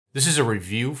This is a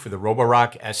review for the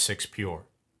Roborock S6 Pure.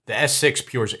 The S6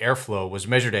 Pure's airflow was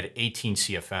measured at 18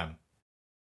 CFM.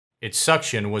 Its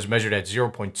suction was measured at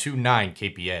 0.29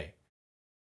 kPa.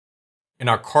 In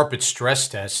our carpet stress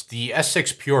test, the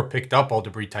S6 Pure picked up all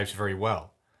debris types very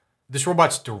well. This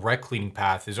robot's direct cleaning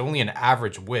path is only an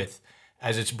average width,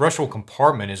 as its brushable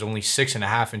compartment is only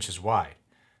 6.5 inches wide.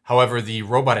 However, the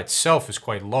robot itself is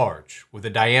quite large, with a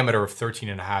diameter of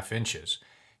 13.5 inches,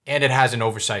 and it has an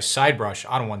oversized side brush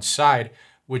on one side,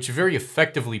 which very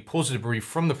effectively pulls the debris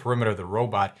from the perimeter of the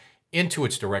robot into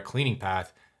its direct cleaning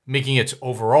path, making its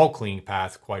overall cleaning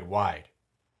path quite wide.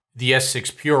 The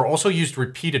S6 Pure also used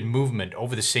repeated movement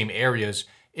over the same areas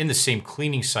in the same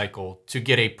cleaning cycle to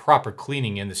get a proper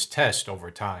cleaning in this test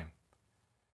over time.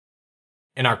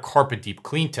 In our carpet deep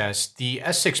clean test, the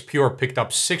S6 Pure picked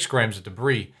up 6 grams of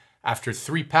debris after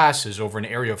 3 passes over an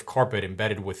area of carpet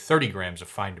embedded with 30 grams of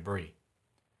fine debris.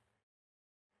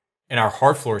 In our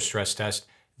hard floor stress test,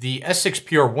 the S6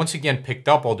 Pure once again picked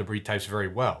up all debris types very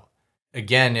well.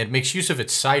 Again, it makes use of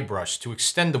its side brush to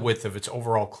extend the width of its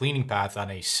overall cleaning path on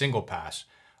a single pass,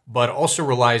 but also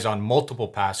relies on multiple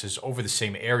passes over the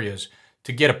same areas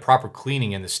to get a proper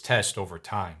cleaning in this test over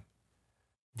time.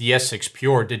 The S6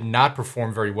 Pure did not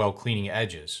perform very well cleaning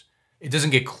edges. It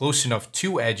doesn't get close enough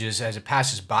to edges as it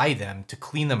passes by them to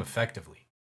clean them effectively.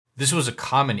 This was a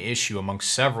common issue among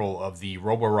several of the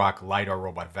Roborock LiDAR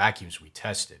robot vacuums we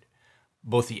tested.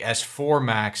 Both the S4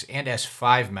 Max and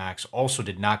S5 Max also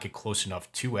did not get close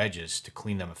enough to edges to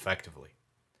clean them effectively.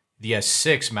 The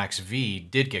S6 Max V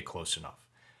did get close enough.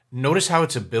 Notice how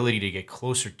its ability to get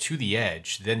closer to the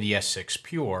edge than the S6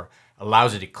 Pure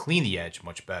allows it to clean the edge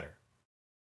much better.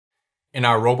 In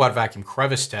our robot vacuum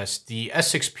crevice test, the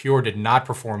S6 Pure did not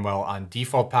perform well on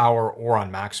default power or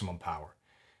on maximum power.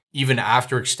 Even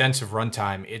after extensive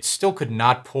runtime, it still could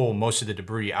not pull most of the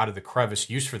debris out of the crevice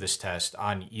used for this test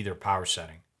on either power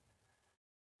setting.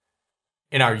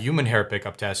 In our human hair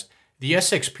pickup test, the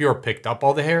S6 Pure picked up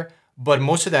all the hair, but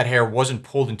most of that hair wasn't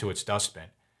pulled into its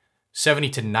dustbin. 70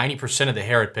 to 90% of the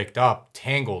hair it picked up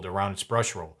tangled around its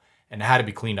brush roll and had to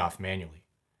be cleaned off manually.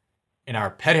 In our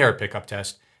pet hair pickup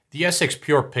test, the S6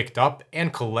 Pure picked up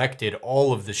and collected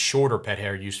all of the shorter pet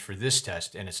hair used for this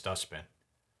test in its dustbin.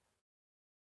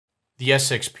 The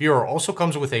S6 Pure also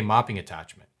comes with a mopping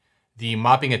attachment. The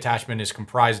mopping attachment is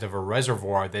comprised of a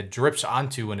reservoir that drips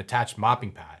onto an attached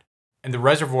mopping pad, and the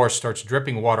reservoir starts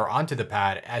dripping water onto the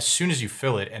pad as soon as you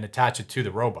fill it and attach it to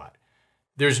the robot.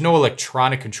 There's no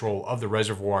electronic control of the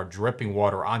reservoir dripping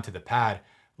water onto the pad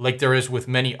like there is with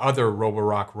many other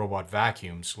Roborock robot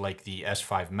vacuums like the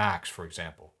S5 Max, for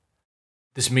example.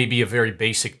 This may be a very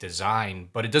basic design,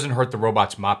 but it doesn't hurt the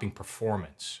robot's mopping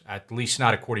performance, at least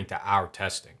not according to our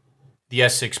testing. The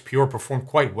S6 Pure performed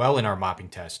quite well in our mopping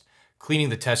test, cleaning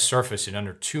the test surface in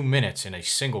under 2 minutes in a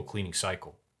single cleaning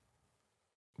cycle.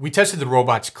 We tested the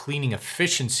robot's cleaning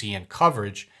efficiency and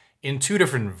coverage in 2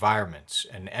 different environments,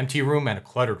 an empty room and a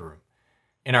cluttered room.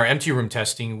 In our empty room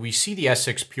testing, we see the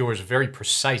S6 Pure's very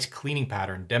precise cleaning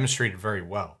pattern demonstrated very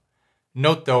well.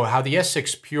 Note though how the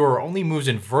S6 Pure only moves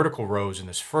in vertical rows in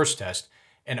this first test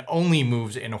and only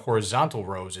moves in horizontal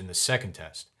rows in the second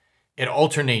test. It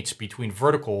alternates between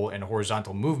vertical and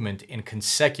horizontal movement in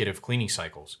consecutive cleaning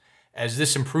cycles, as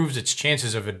this improves its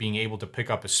chances of it being able to pick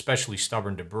up especially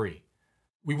stubborn debris.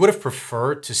 We would have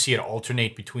preferred to see it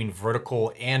alternate between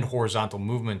vertical and horizontal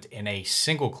movement in a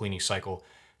single cleaning cycle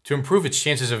to improve its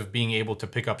chances of being able to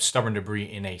pick up stubborn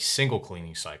debris in a single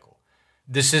cleaning cycle.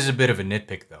 This is a bit of a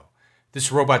nitpick though.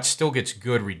 This robot still gets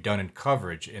good redundant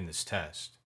coverage in this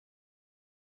test.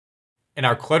 In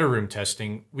our clutter room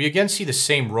testing, we again see the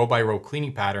same row-by-row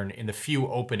cleaning pattern in the few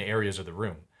open areas of the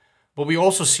room, but we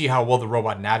also see how well the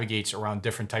robot navigates around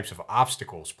different types of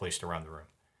obstacles placed around the room.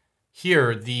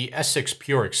 Here, the S6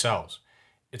 Pure excels.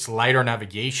 Its LiDAR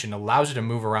navigation allows it to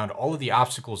move around all of the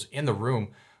obstacles in the room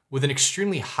with an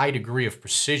extremely high degree of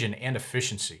precision and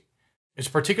efficiency. It's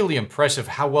particularly impressive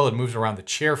how well it moves around the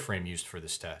chair frame used for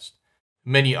this test.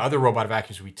 Many other robot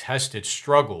vacuums we tested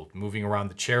struggled moving around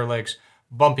the chair legs,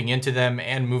 bumping into them,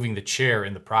 and moving the chair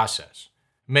in the process.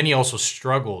 Many also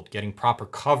struggled getting proper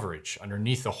coverage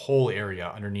underneath the whole area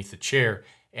underneath the chair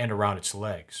and around its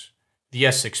legs. The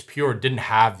S6 Pure didn't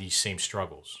have these same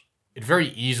struggles. It very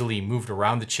easily moved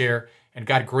around the chair and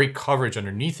got great coverage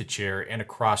underneath the chair and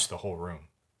across the whole room.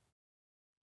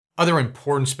 Other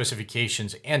important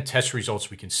specifications and test results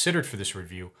we considered for this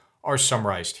review are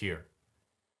summarized here.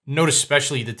 Note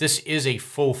especially that this is a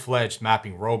full-fledged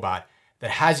mapping robot that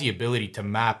has the ability to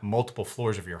map multiple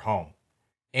floors of your home.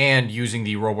 And using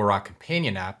the Roborock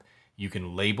companion app, you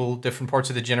can label different parts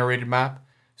of the generated map,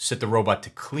 set the robot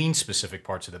to clean specific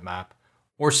parts of the map,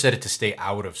 or set it to stay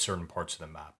out of certain parts of the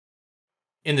map.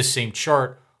 In the same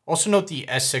chart, also note the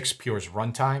S6 Pure's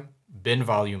runtime, bin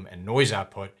volume, and noise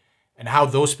output, and how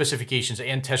those specifications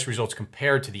and test results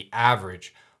compare to the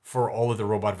average for all of the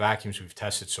robot vacuums we've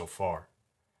tested so far.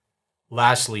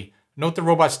 Lastly, note the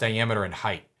robot's diameter and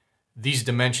height. These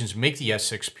dimensions make the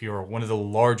S6 Pure one of the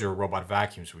larger robot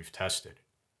vacuums we've tested.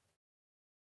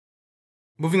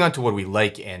 Moving on to what we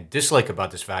like and dislike about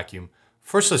this vacuum,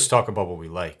 first let's talk about what we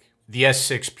like. The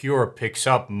S6 Pure picks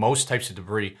up most types of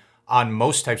debris on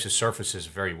most types of surfaces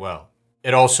very well.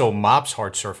 It also mops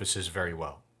hard surfaces very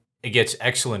well. It gets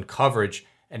excellent coverage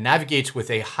and navigates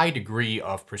with a high degree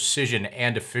of precision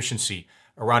and efficiency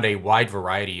around a wide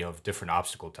variety of different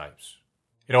obstacle types.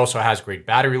 It also has great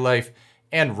battery life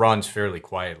and runs fairly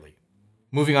quietly.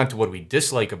 Moving on to what we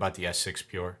dislike about the S6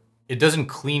 Pure, it doesn't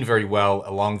clean very well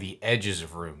along the edges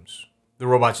of rooms. The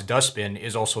robot's dustbin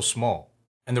is also small,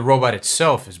 and the robot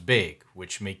itself is big,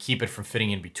 which may keep it from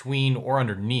fitting in between or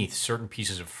underneath certain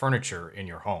pieces of furniture in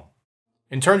your home.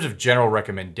 In terms of general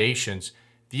recommendations,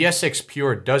 the S6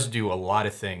 Pure does do a lot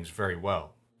of things very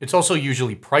well. It's also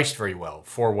usually priced very well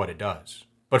for what it does.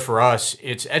 But for us,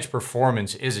 its edge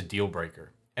performance is a deal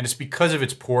breaker, and it's because of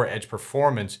its poor edge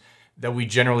performance that we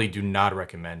generally do not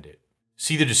recommend it.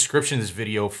 See the description of this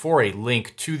video for a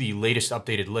link to the latest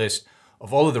updated list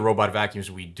of all of the robot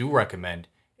vacuums we do recommend,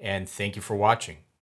 and thank you for watching.